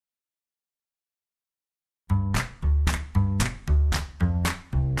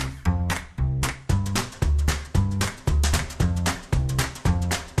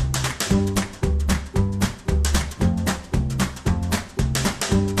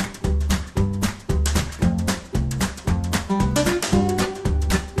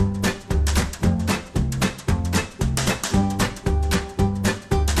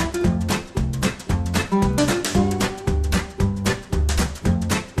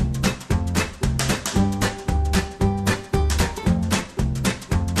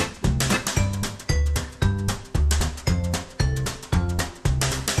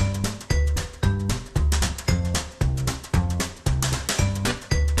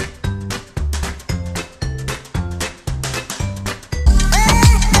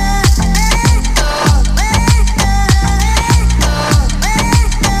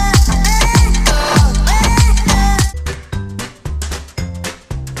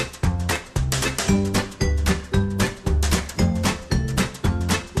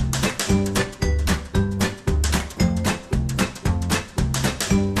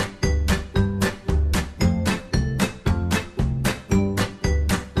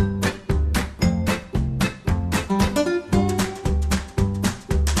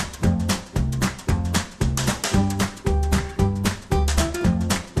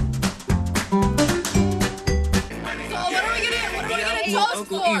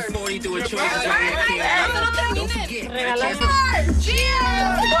Uncle E40 do a choice right here. Don't forget. Regalar.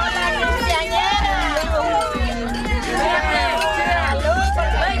 Cheers! ¡Por la quinceañera!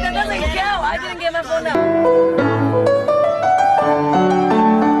 Wait, that doesn't count. I didn't get my phone out.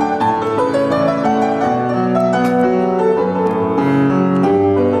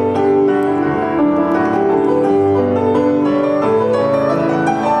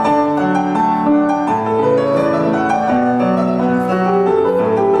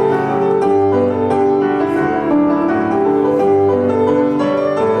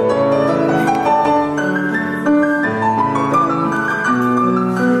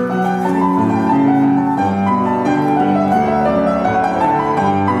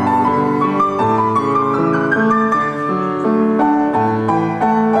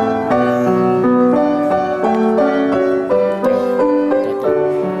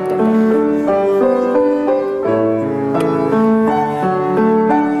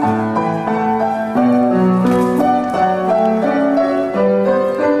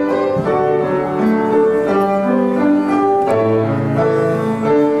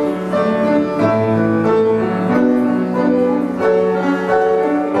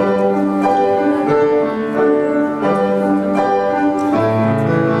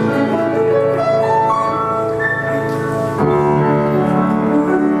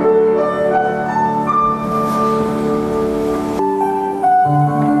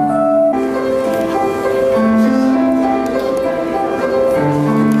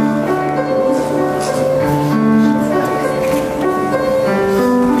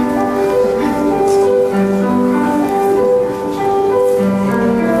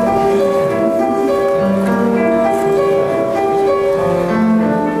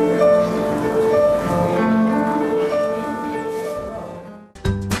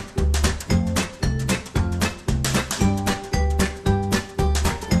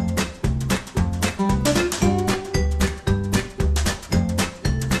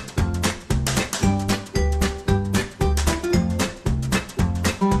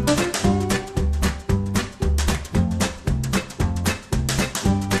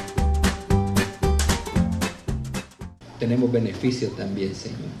 tenemos beneficio también,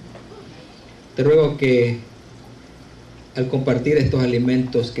 Señor. Te ruego que al compartir estos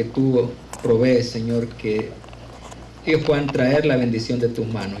alimentos que tú provees, Señor, que ellos puedan traer la bendición de tus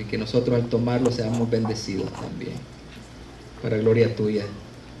manos y que nosotros al tomarlo seamos bendecidos también. Para gloria tuya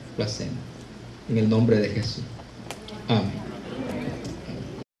lo hacemos. En el nombre de Jesús. Amén.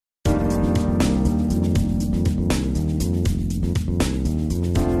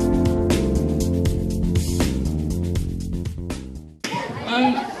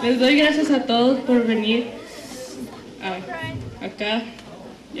 Les doy gracias a todos por venir acá.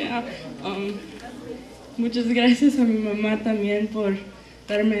 Muchas gracias a mi mamá también por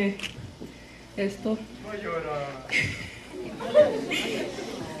darme esto.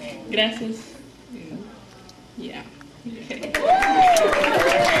 Gracias. Yeah. Okay.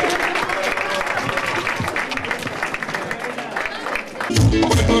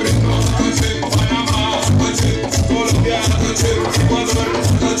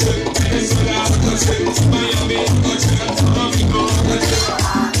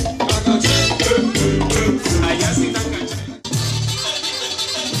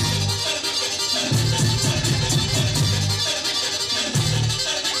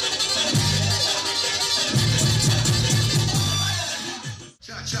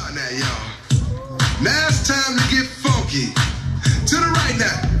 Now, y'all. Now it's time to get funky. To the right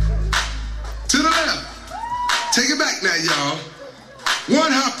now. To the left. Take it back now, y'all.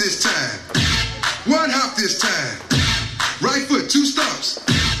 One hop this time. One hop this time. Right foot, 2 stumps.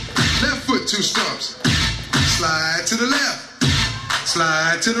 Left foot, 2 stumps. Slide to the left.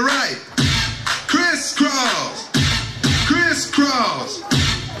 Slide to the right. Crisscross. Crisscross.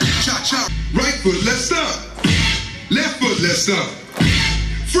 Cha-cha. Right foot, left stump. Left foot, left stump.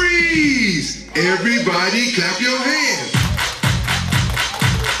 Freeze! Everybody clap your hands.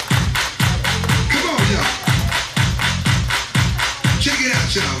 Come on, y'all. Check it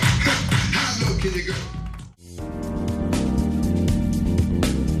out, y'all.